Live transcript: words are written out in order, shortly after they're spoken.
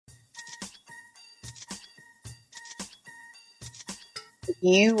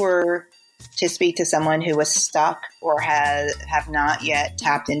you were to speak to someone who was stuck or have not yet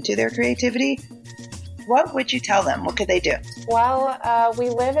tapped into their creativity, what would you tell them? What could they do? Well, we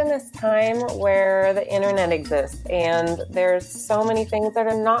live in this time where the internet exists, and there's so many things that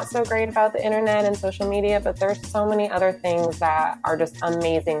are not so great about the internet and social media, but there's so many other things that are just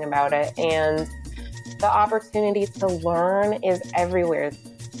amazing about it. And the opportunity to learn is everywhere.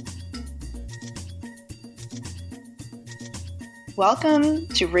 Welcome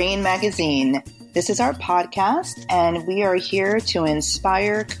to Rain Magazine. This is our podcast, and we are here to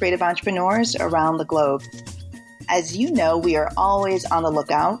inspire creative entrepreneurs around the globe. As you know, we are always on the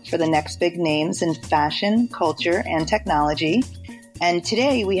lookout for the next big names in fashion, culture, and technology. And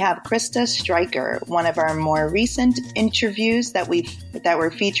today we have Krista Stryker, one of our more recent interviews that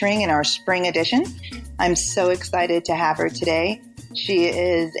we're featuring in our spring edition. I'm so excited to have her today. She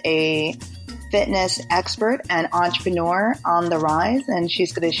is a fitness expert and entrepreneur on the rise, and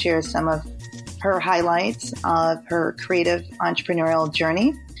she's going to share some of her highlights of her creative entrepreneurial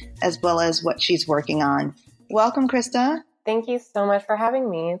journey, as well as what she's working on. Welcome, Krista. Thank you so much for having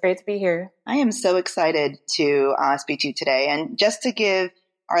me. Great to be here. I am so excited to speak to you today. And just to give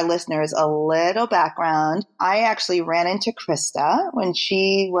our listeners a little background, I actually ran into Krista when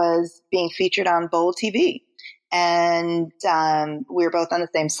she was being featured on Bold TV. And we were both on the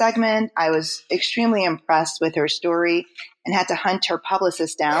same segment. I was extremely impressed with her story and had to hunt her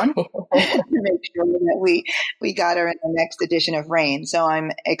publicist down to make sure that we got her in the next edition of Rain. So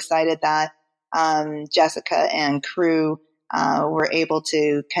I'm excited that Jessica and crew were able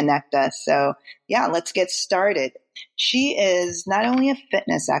to connect us. So yeah, let's get started. She is not only a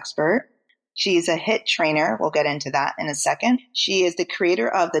fitness expert, she's a HIIT trainer. We'll get into that in a second. She is the creator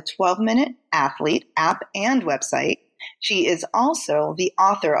of the 12-Minute Athlete app and website. She is also the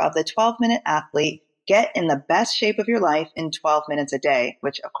author of the 12-Minute Athlete, Get in the Best Shape of Your Life in 12 Minutes a Day,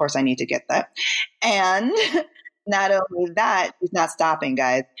 which of course I need to get that. And not only that, she's not stopping,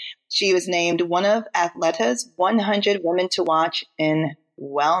 guys. She was named one of Athleta's 100 Women to Watch in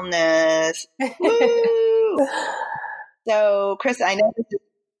Wellness. Woo! So, Chris, I know this is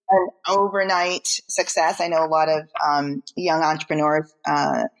an overnight success. I know a lot of young entrepreneurs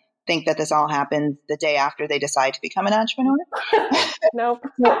think that this all happens the day after they decide to become an entrepreneur. Nope.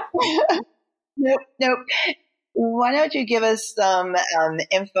 Nope. Why don't you give us some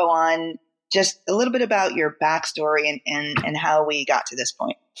info on just a little bit about your backstory and how we got to this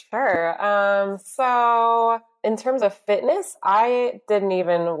point? Sure. So in terms of fitness, I didn't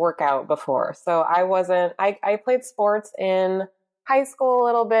even work out before. So I played sports in high school a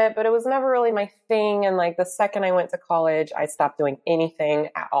little bit, but it was never really my thing. And like the second I went to college, I stopped doing anything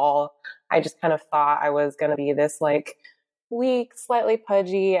at all. I just kind of thought I was going to be this like weak, slightly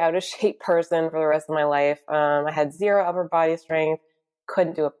pudgy, out of shape person for the rest of my life. I had zero upper body strength,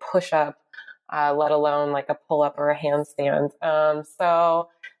 couldn't do a push-up, let alone like a pull-up or a handstand. So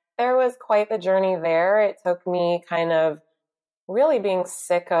there was quite the journey there. It took me kind of really being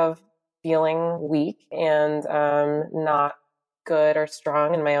sick of feeling weak and not good or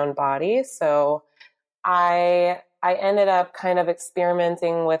strong in my own body. So I ended up kind of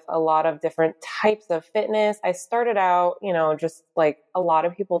experimenting with a lot of different types of fitness. I started out, just like a lot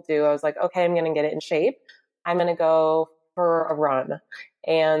of people do. I was like, okay, I'm going to get it in shape. I'm going to go for a run.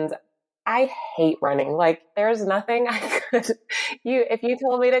 And I hate running. Like there's nothing I could, if you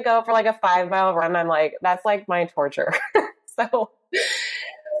told me to go for like a 5-mile run, I'm like, that's like my torture. So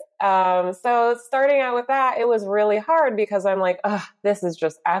starting out with that, it was really hard because I'm like, this is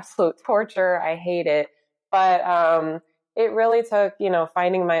just absolute torture. I hate it. But it really took,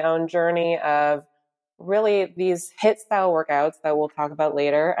 finding my own journey of really these HIIT style workouts that we'll talk about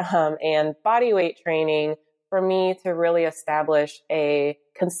later, and body weight training for me to really establish a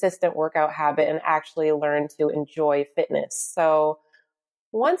consistent workout habit and actually learn to enjoy fitness. So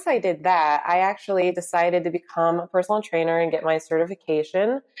once I did that, I actually decided to become a personal trainer and get my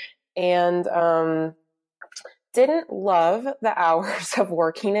certification, and didn't love the hours of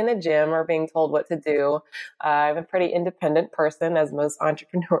working in a gym or being told what to do. I'm a pretty independent person, as most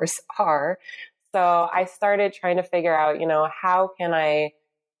entrepreneurs are. So I started trying to figure out, how can I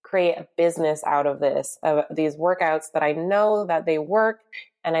create a business out of this, of these workouts that I know that they work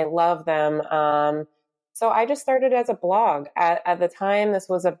and I love them. So I just started as a blog. At the time, this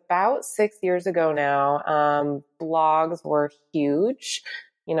was about 6 years ago now. Blogs were huge.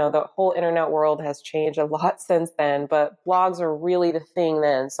 The whole internet world has changed a lot since then, but blogs are really the thing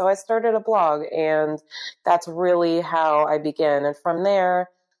then. So I started a blog, and that's really how I began. And from there,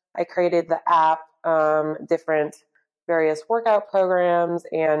 I created the app, different various workout programs,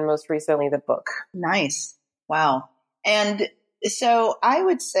 and most recently the book. Nice. Wow. And So I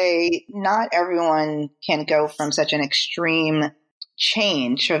would say not everyone can go from such an extreme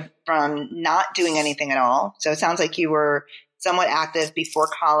change from not doing anything at all. So it sounds like you were somewhat active before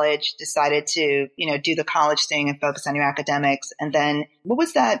college, decided to, do the college thing and focus on your academics. And then what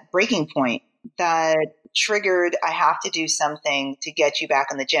was that breaking point that triggered, I have to do something to get you back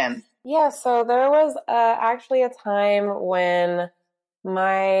in the gym? Yeah, so there was actually a time when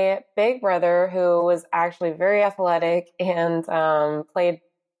my big brother, who was actually very athletic and played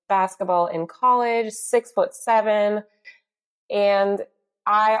basketball in college, 6'7", and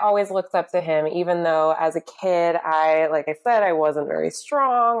I always looked up to him, even though as a kid, like I said, I wasn't very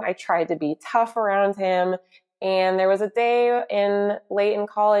strong. I tried to be tough around him. And there was a day late in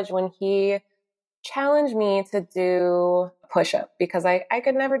college when he challenged me to do a push-up because I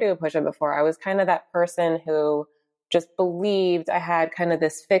could never do a push-up before. I was kind of that person who just believed I had kind of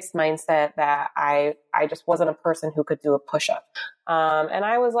this fixed mindset that I just wasn't a person who could do a push-up. And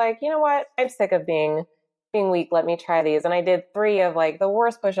I was like, you know what? I'm sick of being weak. Let me try these. And I did 3 of like the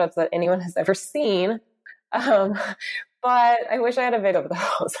worst push-ups that anyone has ever seen. But I wish I had a video of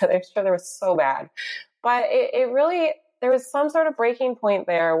those. I'm sure they were so bad. But it really, there was some sort of breaking point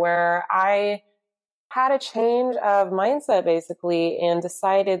there where I had a change of mindset basically and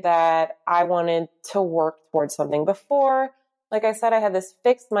decided that I wanted to work towards something. Before, like I said, I had this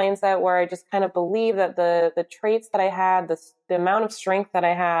fixed mindset where I just kind of believed that the traits that I had, the amount of strength that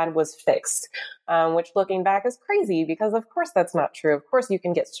I had was fixed, which looking back is crazy because of course that's not true. Of course you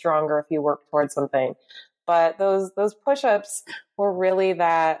can get stronger if you work towards something. But those push-ups were really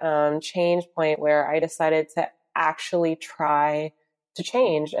that change point where I decided to actually try to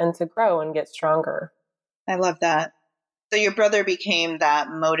change and to grow and get stronger. I love that. So your brother became that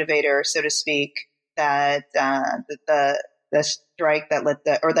motivator, so to speak, that the strike that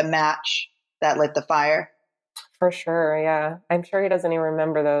the match that lit the fire. For sure, yeah. I'm sure he doesn't even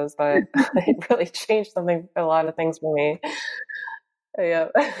remember those, but it really changed a lot of things for me. Yeah.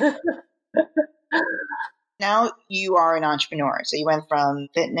 Now you are an entrepreneur. So you went from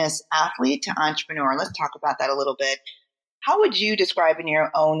fitness athlete to entrepreneur. Let's talk about that a little bit. How would you describe in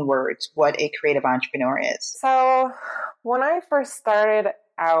your own words what a creative entrepreneur is? So when I first started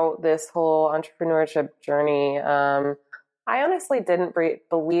out this whole entrepreneurship journey, I honestly didn't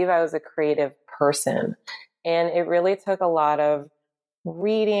believe I was a creative person. And it really took a lot of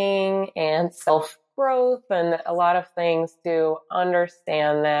reading and self-growth and a lot of things to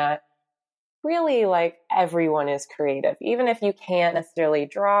understand that really like everyone is creative. Even if you can't necessarily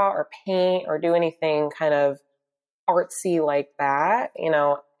draw or paint or do anything kind of artsy like that,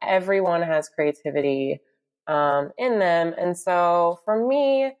 everyone has creativity in them. And so for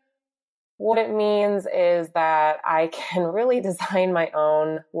me, what it means is that I can really design my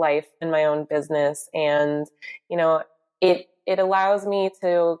own life and my own business. And, it allows me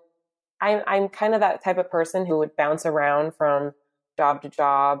to, I'm kind of that type of person who would bounce around from job to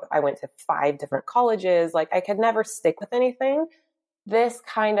job. I went to 5 different colleges. Like I could never stick with anything. This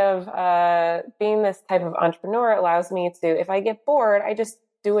kind of being this type of entrepreneur allows me to, if I get bored, I just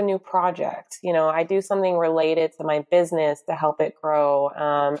do a new project. I do something related to my business to help it grow.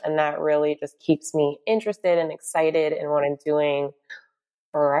 And that really just keeps me interested and excited in what I'm doing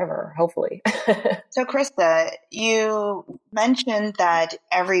forever, hopefully. So Krista, you mentioned that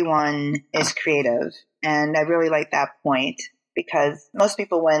everyone is creative. And I really like that point because most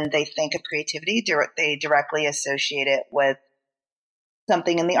people, when they think of creativity, they directly associate it with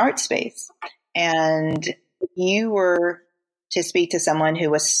something in the art space. And you were to speak to someone who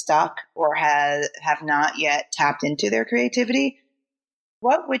was stuck or have not yet tapped into their creativity,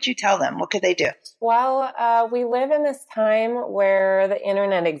 what would you tell them? What could they do? Well, we live in this time where the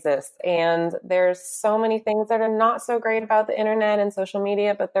internet exists, and there's so many things that are not so great about the internet and social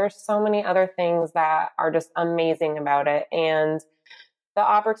media, but there's so many other things that are just amazing about it. And the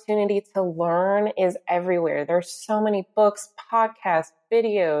opportunity to learn is everywhere. There's so many books, podcasts,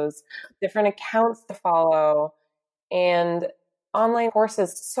 videos, different accounts to follow, and online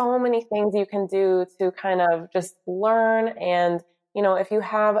courses, so many things you can do to kind of just learn. And, if you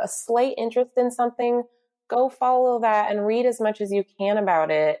have a slight interest in something, go follow that and read as much as you can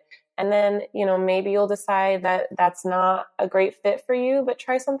about it. And then, maybe you'll decide that that's not a great fit for you, but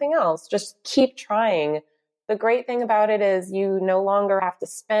try something else. Just keep trying. The great thing about it is you no longer have to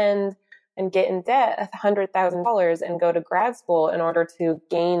spend and get in debt $100,000 and go to grad school in order to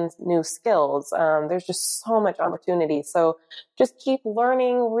gain new skills. There's just so much opportunity. So just keep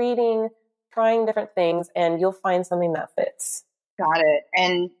learning, reading, trying different things, and you'll find something that fits. Got it.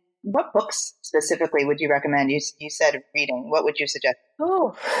 And what books specifically would you recommend? You said reading. What would you suggest?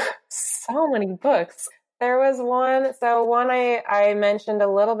 Oh, so many books. There was one. So one I mentioned a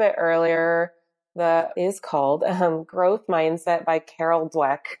little bit earlier that is called Growth Mindset by Carol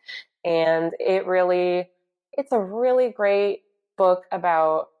Dweck. And it's a really great book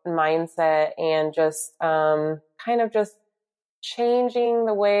about mindset and just kind of just changing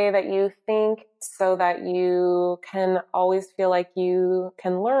the way that you think so that you can always feel like you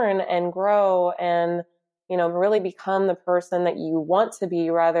can learn and grow and, really become the person that you want to be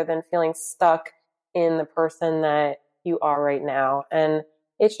rather than feeling stuck in the person that you are right now. And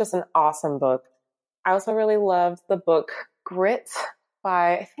it's just an awesome book. I also really loved the book Grit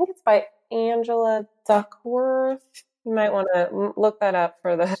I think it's by Angela Duckworth. You might want to look that up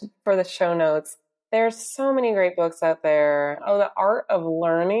for the show notes. There's so many great books out there. Oh, The Art of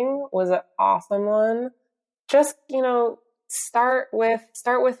Learning was an awesome one. Just, start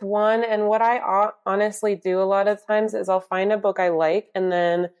with one. And what I honestly do a lot of times is I'll find a book I like, and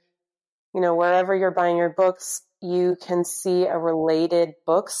then, wherever you're buying your books, you can see a related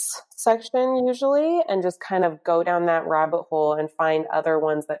books section usually, and just kind of go down that rabbit hole and find other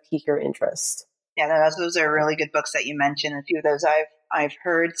ones that pique your interest. Yeah, those are really good books that you mentioned. A few of those I've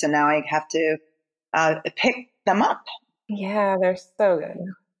heard, so now I have to pick them up. Yeah, they're so good.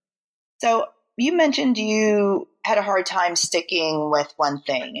 So you mentioned you had a hard time sticking with one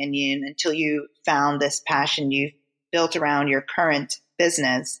thing, and until you found this passion you've built around your current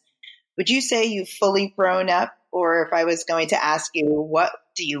business. Would you say you've fully grown up? Or if I was going to ask you, what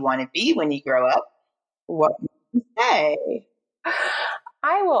do you want to be when you grow up? What would you say?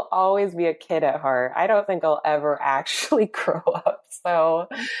 I will always be a kid at heart. I don't think I'll ever actually grow up. So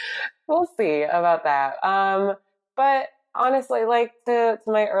we'll see about that. But honestly, like to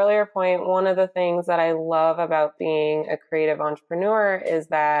my earlier point, one of the things that I love about being a creative entrepreneur is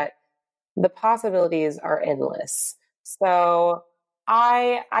that the possibilities are endless. So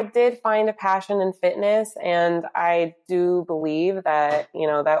I did find a passion in fitness, and I do believe that,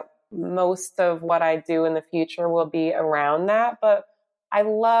 that most of what I do in the future will be around that. But I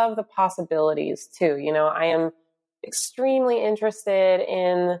love the possibilities too. I am extremely interested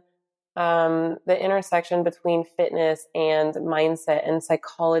in the intersection between fitness and mindset and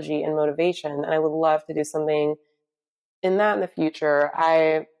psychology and motivation. And I would love to do something in that in the future.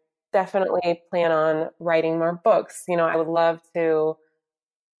 I definitely plan on writing more books. I would love to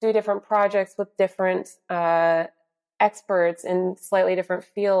do different projects with different experts in slightly different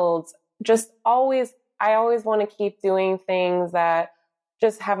fields. I always want to keep doing things that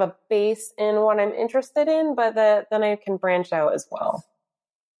just have a base in what I'm interested in, but then I can branch out as well.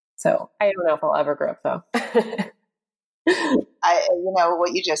 So I don't know if I'll ever grow up though.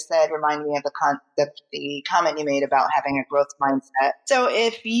 What you just said reminded me of the comment you made about having a growth mindset. So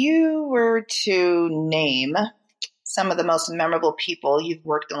if you were to name some of the most memorable people you've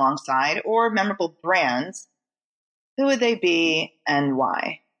worked alongside or memorable brands, who would they be and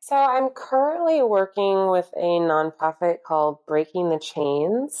why? So I'm currently working with a nonprofit called Breaking the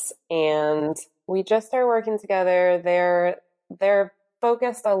Chains, and we just started working together. They're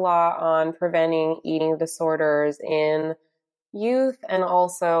focused a lot on preventing eating disorders in youth and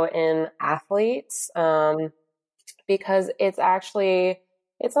also in athletes, because it's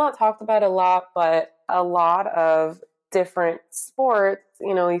not talked about a lot, but a lot of different sports,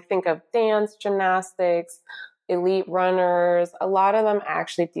 you think of dance, gymnastics, elite runners, a lot of them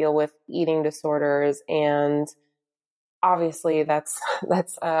actually deal with eating disorders. And obviously that's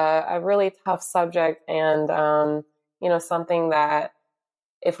a really tough subject, and, something that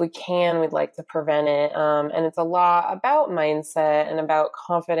if we can, we'd like to prevent it. And it's a lot about mindset and about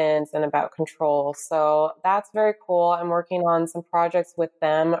confidence and about control. So that's very cool. I'm working on some projects with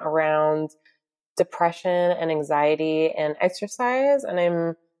them around depression and anxiety and exercise.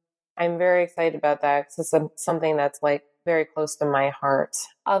 And I'm very excited about that because it's something that's like very close to my heart.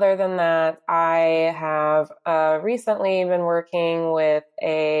 Other than that, I have recently been working with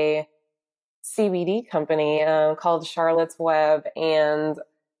a CBD company called Charlotte's Web, and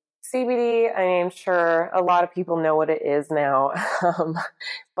CBD, I'm sure a lot of people know what it is now,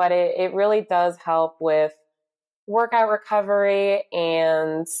 but it really does help with workout recovery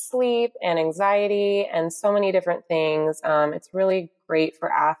and sleep and anxiety and so many different things. It's really great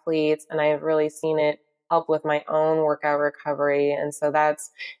for athletes, and I've really seen it help with my own workout recovery. And so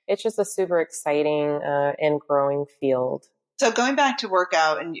it's just a super exciting and growing field. So going back to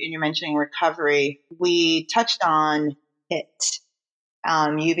workout, and you're mentioning recovery, we touched on HIIT.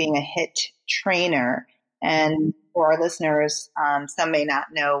 You being a HIIT trainer. And for our listeners, some may not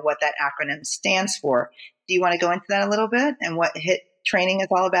know what that acronym stands for. Do you want to go into that a little bit and what HIIT training is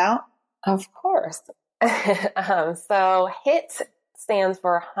all about? Of course. So HIIT stands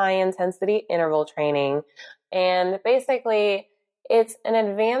for high intensity interval training. And basically, it's an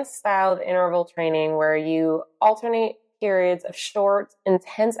advanced style of interval training where you alternate periods of short,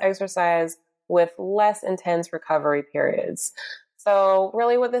 intense exercise with less intense recovery periods. So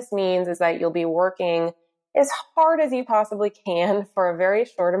really what this means is that you'll be working as hard as you possibly can for a very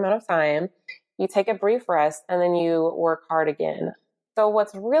short amount of time. You take a brief rest and then you work hard again. So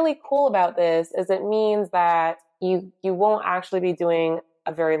what's really cool about this is it means that you won't actually be doing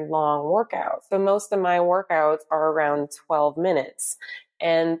a very long workout. So most of my workouts are around 12 minutes.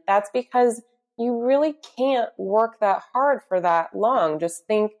 And that's because you really can't work that hard for that long. Just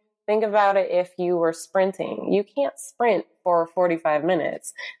think about it if you were sprinting. You can't sprint for 45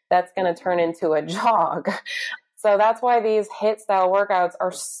 minutes. That's going to turn into a jog. So that's why these HIIT style workouts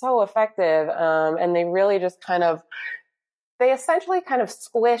are so effective. And they really just they essentially kind of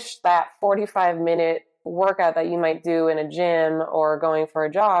squish that 45-minute workout that you might do in a gym or going for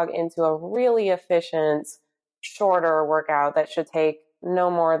a jog into a really efficient, shorter workout that should take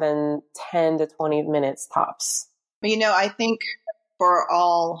no more than 10 to 20 minutes tops. I think for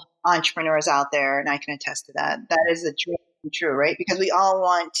all entrepreneurs out there, and I can attest to that, that is a dream come true, right? Because we all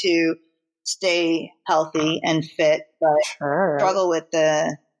want to stay healthy and fit, but struggle with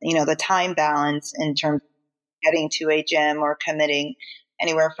the time balance in terms of getting to a gym or committing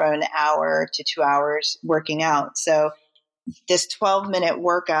anywhere from an hour to 2 hours working out. So this 12-minute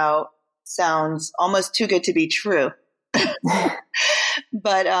workout sounds almost too good to be true.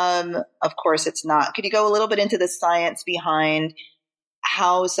 But of course it's not. Could you go a little bit into the science behind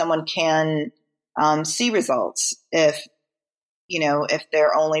how someone can see results if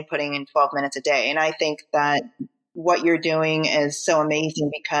they're only putting in 12 minutes a day? And I think that what you're doing is so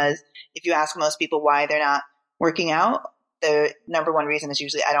amazing, because if you ask most people why they're not working out, the number one reason is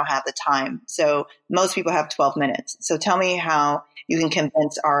usually I don't have the time. So most people have 12 minutes. So tell me how you can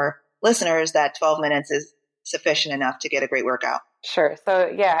convince our listeners that 12 minutes is sufficient enough to get a great workout. Sure.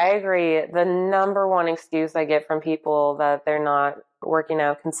 So yeah, I agree. The number one excuse I get from people that they're not working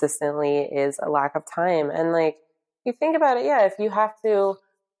out consistently is a lack of time. And you think about it, if you have to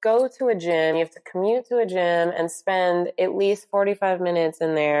go to a gym, you have to commute to a gym and spend at least 45 minutes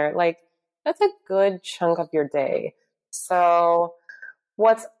in there, that's a good chunk of your day. So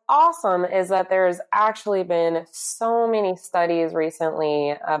what's awesome is that there's actually been so many studies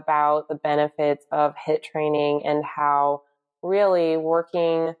recently about the benefits of HIIT training and how really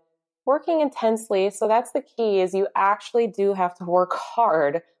working intensely. So that's the key, is you actually do have to work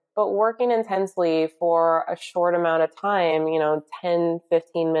hard, but working intensely for a short amount of time, 10,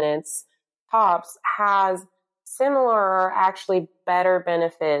 15 minutes tops, has similar or actually better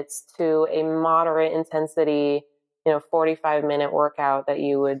benefits to a moderate intensity 45-minute workout that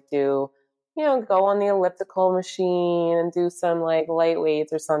you would do, go on the elliptical machine and do some light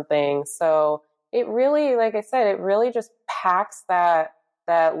weights or something. So it really, like I said, it really just packs that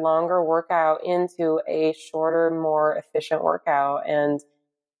longer workout into a shorter, more efficient workout. And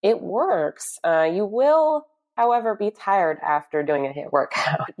it works. You will, however, be tired after doing a HIIT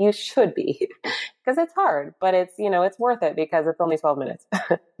workout. You should be, because it's hard, but it's, it's worth it because it's only 12 minutes.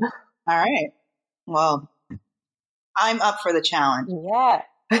 All right. Well, I'm up for the challenge. Yeah.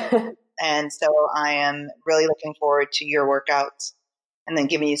 And so I am really looking forward to your workouts and then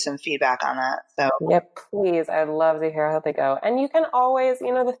giving you some feedback on that. So yep, please. I'd love to hear how they go. And you can always,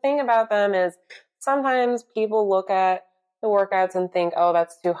 the thing about them is sometimes people look at the workouts and think, oh,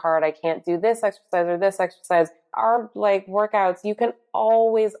 that's too hard. I can't do this exercise or this exercise. Our workouts, you can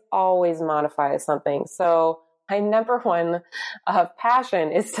always modify something. So my number one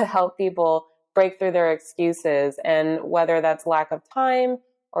passion is to help people break through their excuses, and whether that's lack of time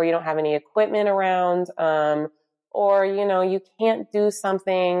or you don't have any equipment around, or, you can't do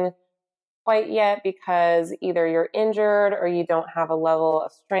something quite yet because either you're injured or you don't have a level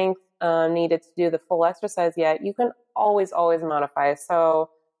of strength needed to do the full exercise yet, you can always modify. So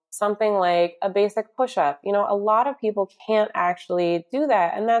something like a basic push-up, a lot of people can't actually do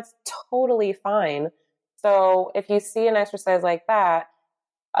that, and that's totally fine. So if you see an exercise like that,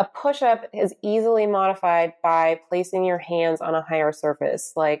 a push-up is easily modified by placing your hands on a higher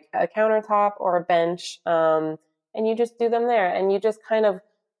surface, like a countertop or a bench, and you just do them there. And you just kind of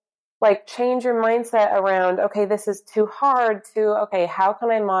change your mindset around, okay, this is too hard, to, okay, how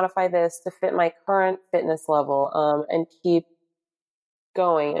can I modify this to fit my current fitness level, and keep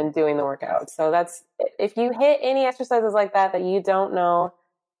going and doing the workout. So that's, if you hit any exercises like that you don't know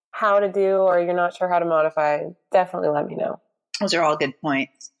how to do or you're not sure how to modify, definitely let me know. Those are all good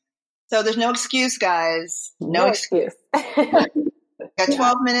points. So there's no excuse, guys. No excuse. Got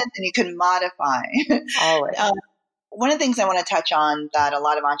 12 minutes and you can modify. Always. one of the things I want to touch on that a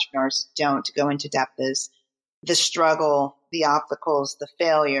lot of entrepreneurs don't go into depth is the struggle, the obstacles, the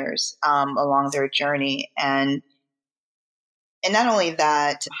failures along their journey. And not only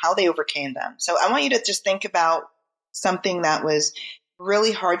that, how they overcame them. So I want you to just think about something that was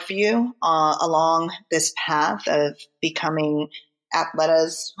really hard for you along this path of becoming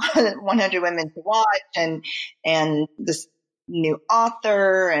Athleta's 100 Women to Watch and this new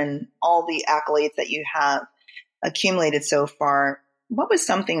author and all the accolades that you have accumulated so far. What was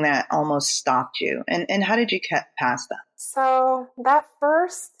something that almost stopped you, and how did you get past that? So that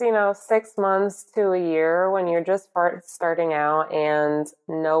first, 6 months to a year when you're just starting out and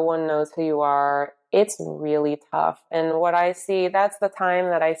no one knows who you are, it's really tough. And what I see, that's the time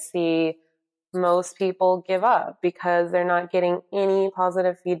that I see most people give up because they're not getting any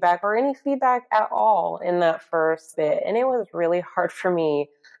positive feedback or any feedback at all in that first bit. And it was really hard for me.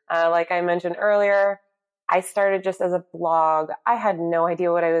 Like I mentioned earlier, I started just as a blog. I had no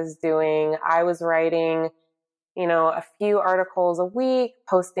idea what I was doing. I was writing, a few articles a week,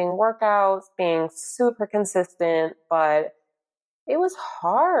 posting workouts, being super consistent, but it was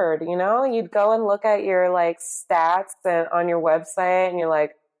hard. You'd go and look at your stats on your website and you're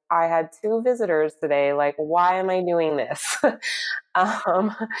like, I had 2 visitors today. Like, why am I doing this?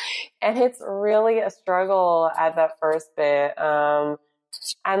 And it's really a struggle at that first bit. And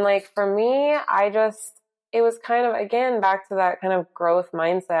for me, it was kind of, again, back to that kind of growth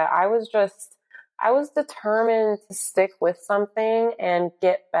mindset. I was determined to stick with something and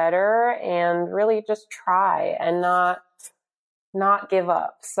get better and really just try and not give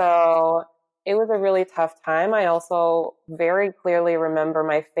up. So it was a really tough time. I also very clearly remember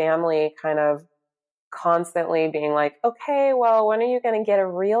my family kind of constantly being like, okay, well, when are you going to get a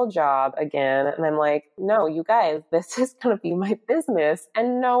real job again? And I'm like, no, you guys, this is going to be my business.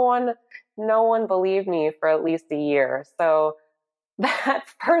 And no one believed me for at least a year. So that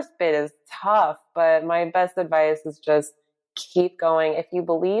first bit is tough, but my best advice is just keep going. If you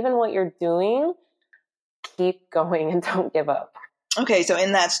believe in what you're doing, keep going and don't give up. Okay, so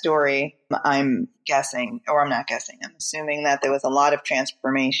in that story, I'm guessing, or I'm not guessing, I'm assuming that there was a lot of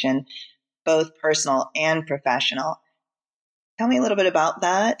transformation, both personal and professional. Tell me a little bit about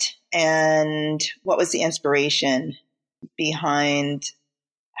that and what was the inspiration behind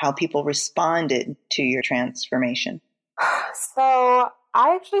how people responded to your transformation? So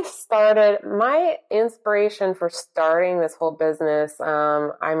I actually my inspiration for starting this whole business,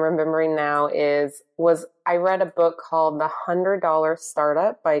 I'm remembering now was I read a book called The $100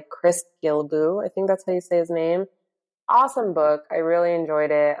 Startup by Chris Guillebeau. I think that's how you say his name. Awesome book. I really enjoyed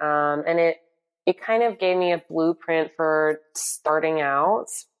it. And it kind of gave me a blueprint for starting out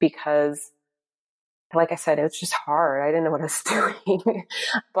because, like I said, it was just hard. I didn't know what I was doing.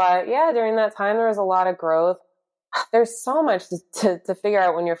 But yeah, during that time, there was a lot of growth. There's so much to figure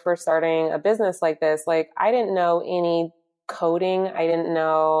out when you're first starting a business like this. Like, I didn't know any coding. I didn't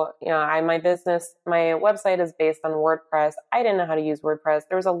know, my website is based on WordPress. I didn't know how to use WordPress.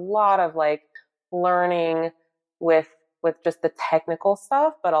 There was a lot of learning with just the technical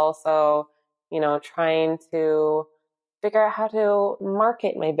stuff, but also, trying to figure out how to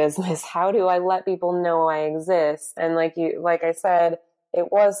market my business. How do I let people know I exist? And like I said, it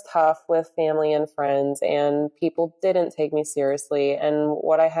was tough with family and friends, and people didn't take me seriously. And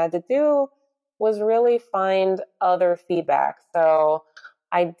what I had to do was really find other feedback. So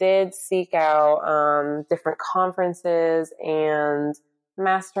I did seek out different conferences and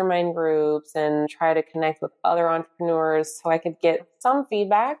mastermind groups and try to connect with other entrepreneurs so I could get some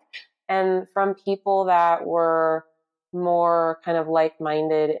feedback and from people that were more kind of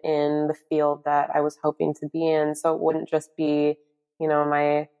like-minded in the field that I was hoping to be in. So it wouldn't just be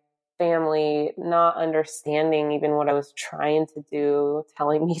my family not understanding even what I was trying to do,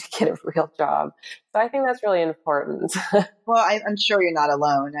 telling me to get a real job. So I think that's really important. Well, I'm sure you're not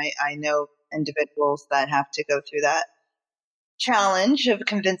alone. I know individuals that have to go through that challenge of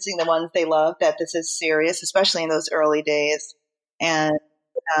convincing the ones they love that this is serious, especially in those early days. And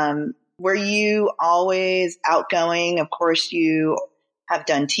were you always outgoing? Of course, you have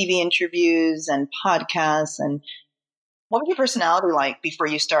done TV interviews and podcasts. And what was your personality like before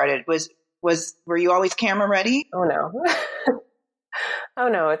you started? Were you always camera ready? Oh no. Oh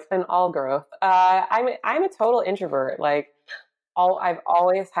no, it's been all growth. I'm a total introvert. I've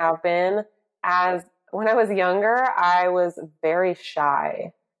always have been. As when I was younger, I was very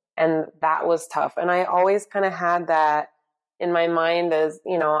shy, and that was tough. And I always kind of had that in my mind as,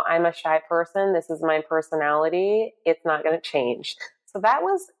 I'm a shy person. This is my personality. It's not going to change. So that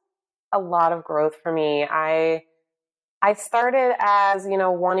was a lot of growth for me. I I started as,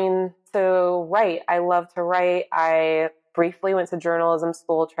 wanting to write. I love to write. I briefly went to journalism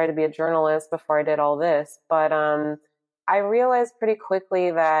school, tried to be a journalist before I did all this. But I realized pretty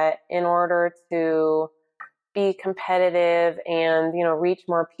quickly that in order to be competitive and, reach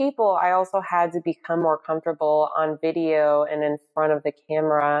more people, I also had to become more comfortable on video and in front of the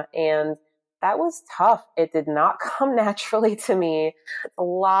camera. And that was tough. It did not come naturally to me. It's a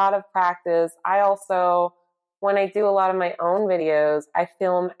lot of practice. I also, when I do a lot of my own videos, I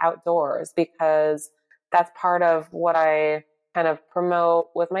film outdoors because that's part of what I kind of promote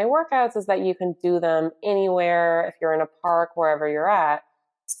with my workouts is that you can do them anywhere, if you're in a park, wherever you're at.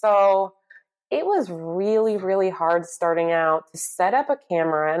 So it was really, really hard starting out to set up a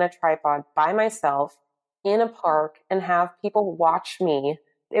camera and a tripod by myself in a park and have people watch me.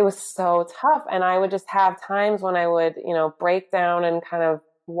 It was so tough. And I would just have times when I would, break down and kind of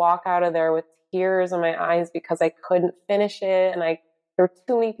walk out of there with tears in my eyes because I couldn't finish it. And there were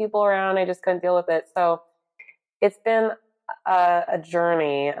too many people around. I just couldn't deal with it. So it's been a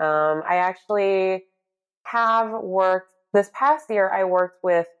journey. I actually have worked this past year. I worked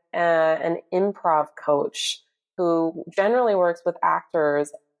with an improv coach who generally works with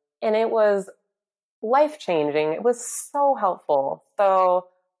actors, and it was life-changing. It was so helpful. So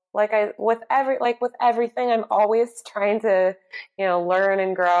with everything, I'm always trying to, learn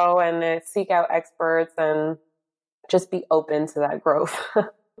and grow and seek out experts and just be open to that growth.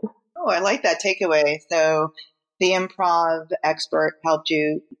 Oh, I like that takeaway. So the improv expert helped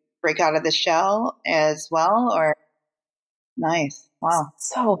you break out of the shell as well, or? Nice. Wow.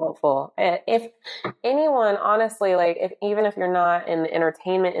 So helpful. If anyone, honestly, even if you're not in the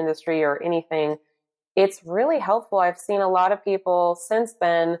entertainment industry or anything, it's really helpful. I've seen a lot of people since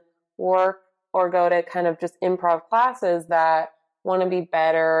then work or go to kind of just improv classes that want to be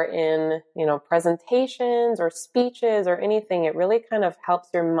better in, presentations or speeches or anything. It really kind of helps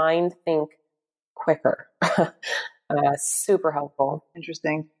your mind think quicker. Super helpful.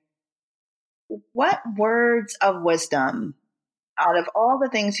 Interesting. What words of wisdom out of all the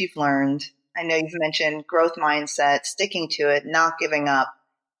things you've learned? I know you've mentioned growth mindset, sticking to it, not giving up.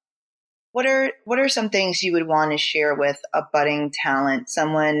 What are some things you would want to share with a budding talent,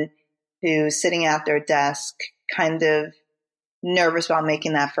 someone who's sitting at their desk, kind of nervous about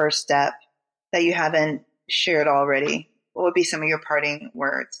making that first step that you haven't shared already? What would be some of your parting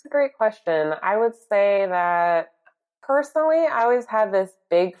words? Great question. I would say that personally, I always had this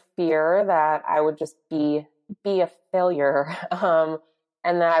big fear that I would just be a failure,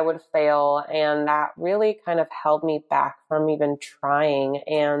 and that I would fail. And that really kind of held me back from even trying.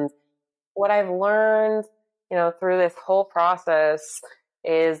 And what I've learned, through this whole process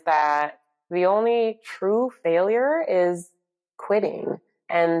is that the only true failure is quitting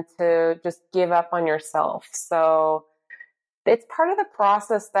and to just give up on yourself. So it's part of the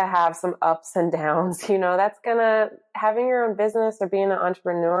process to have some ups and downs. Having your own business or being an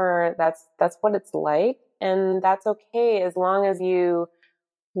entrepreneur, that's what it's like. And that's okay as long as you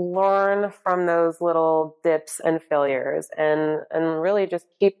learn from those little dips and failures and really just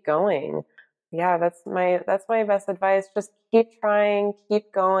keep going. Yeah, that's my best advice. Just keep trying,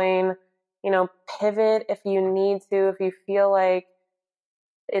 keep going, pivot if you need to, if you feel like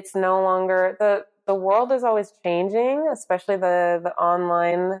it's no longer the world is always changing, especially the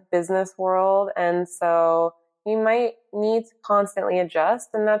online business world. And so you might need to constantly adjust,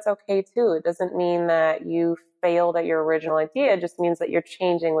 and that's okay too. It doesn't mean that you failed at your original idea. It just means that you're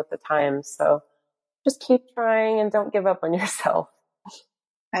changing with the times. So just keep trying and don't give up on yourself.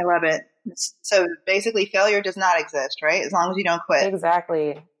 I love it. So basically failure does not exist, right? As long as you don't quit.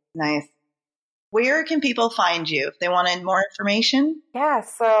 Exactly. Nice. Where can people find you if they wanted more information? Yeah,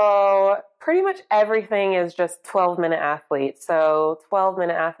 so pretty much everything is just 12-Minute Athlete. So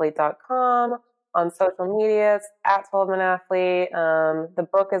 12minuteathlete.com. On social media, it's at 12-Minute Athlete. The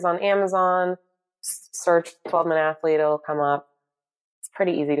book is on Amazon. Just search 12-Minute Athlete, it'll come up. It's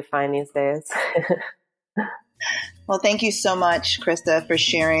pretty easy to find these days. Well, thank you so much, Krista, for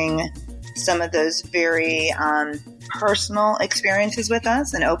sharing some of those very personal experiences with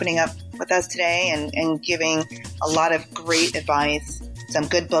us and opening up with us today and giving a lot of great advice, some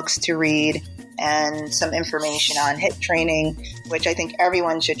good books to read, and some information on HIIT training, which I think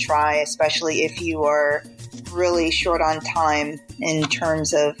everyone should try, especially if you are really short on time in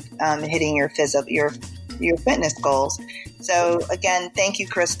terms of hitting your fitness goals. So again, thank you,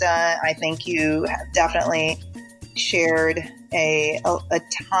 Krista. I think you have definitely shared a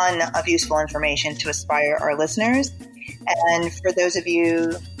ton of useful information to inspire our listeners. And for those of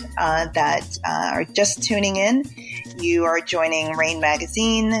you that are just tuning in, You are joining Rain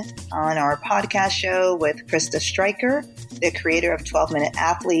Magazine on our podcast show with Krista Stryker, the creator of 12-Minute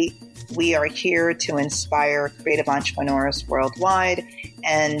Athlete. We are here to inspire creative entrepreneurs worldwide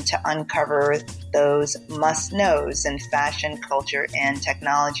and to uncover those must-knows in fashion, culture, and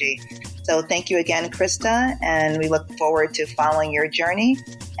technology. So thank you again, Krista, and we look forward to following your journey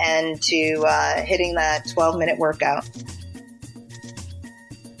and to hitting that 12-minute workout.